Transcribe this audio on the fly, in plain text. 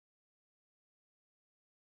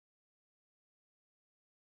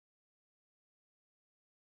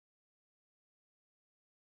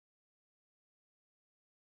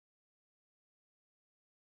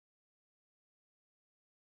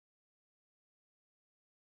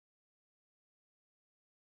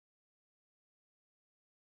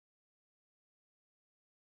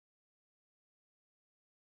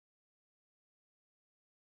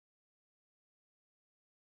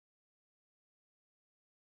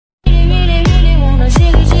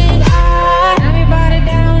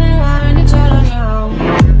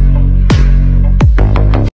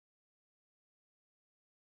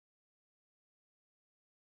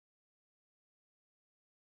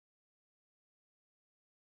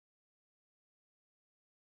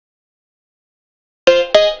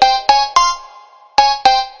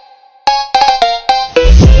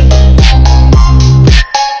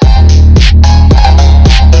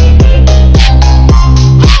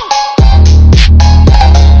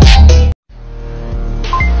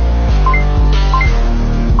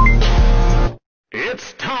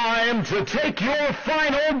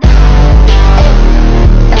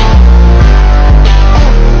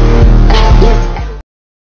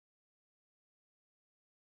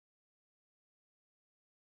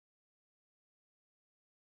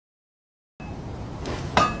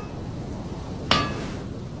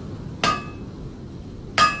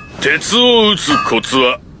鉄を打つコツ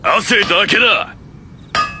は汗だけだ。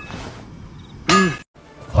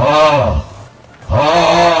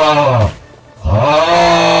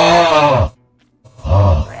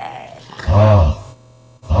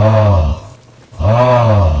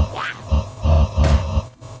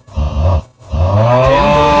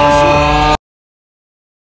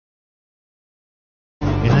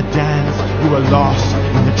Lost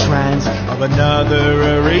in the trance of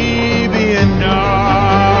another Arabian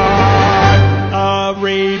night.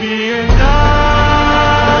 Arabian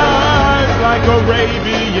nights, like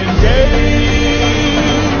Arabian days.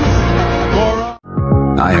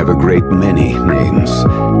 I have a great many names,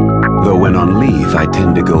 though when on leave I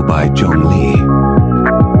tend to go by Zhong Li.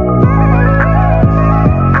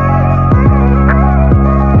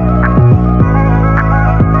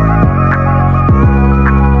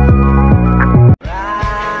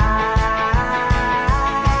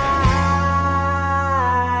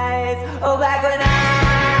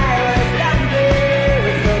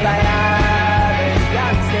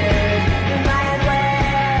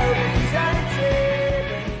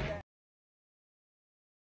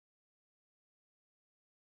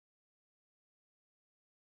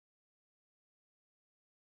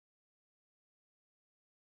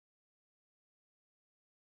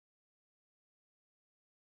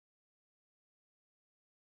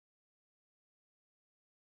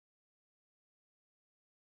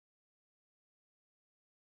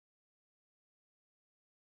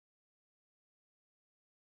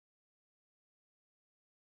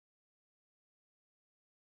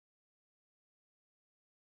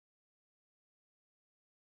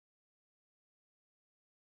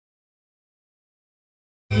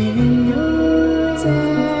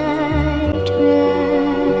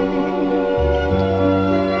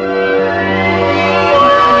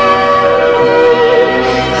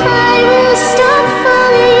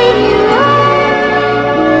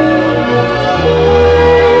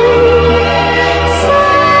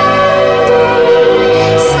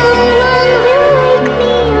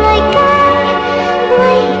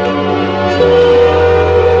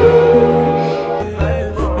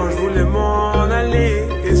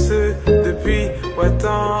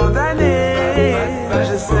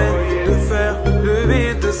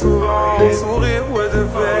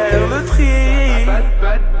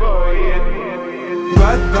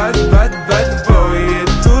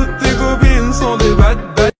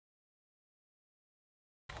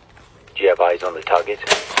 Do you have eyes on the target?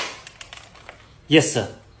 Yes, sir.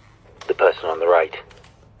 The person on the right.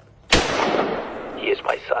 He is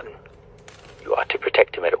my son. You are to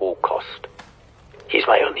protect him at all cost. He's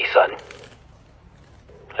my only son.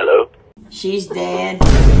 Hello? She's dead.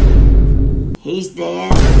 He's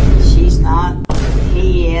dead. She's not.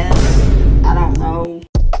 He is. I don't know.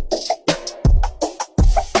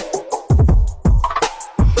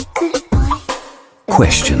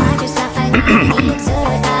 Question.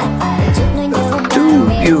 Do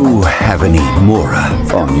you have any mora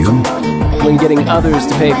on you? When getting others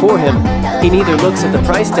to pay for him, he neither looks at the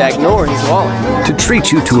price tag nor his wallet. To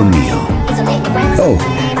treat you to a meal. Oh,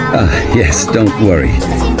 yes, don't worry.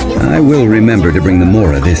 I will remember to bring the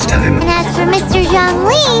mora this time. And as for Mr. Zhong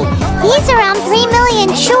Li, he's around 3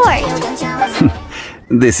 million short.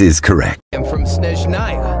 This is correct. I'm from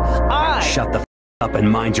Snezhnaya. Shut the f up and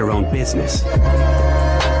mind your own business.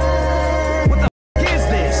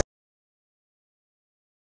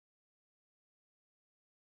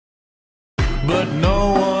 But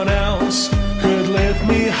no one else could lift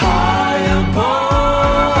me high above.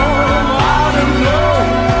 I don't know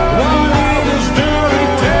what others do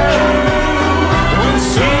today. When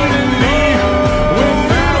suddenly we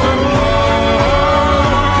fell apart.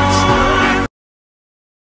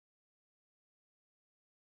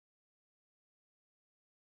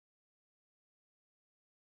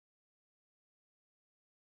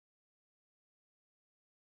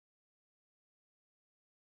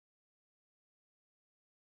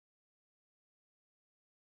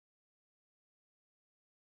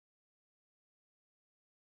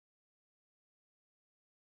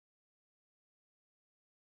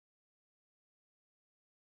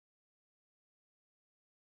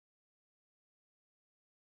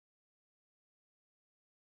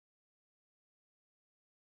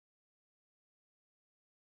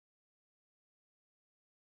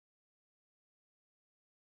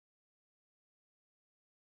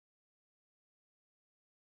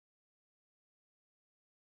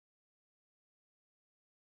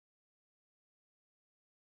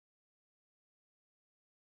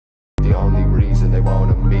 The only reason they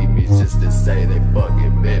wanna meet me is just to say they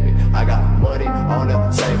fucking met me. I got money on the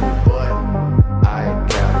table, but I ain't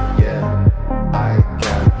counting yet. I ain't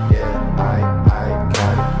counting yet.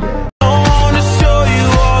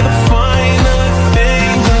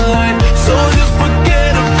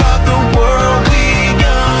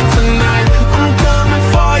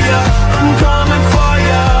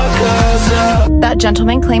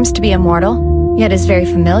 gentleman claims to be immortal, yet is very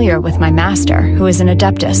familiar with my master, who is an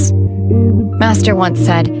adeptus. Master once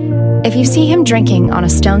said, "If you see him drinking on a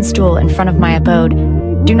stone stool in front of my abode,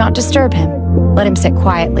 do not disturb him. Let him sit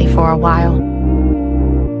quietly for a while.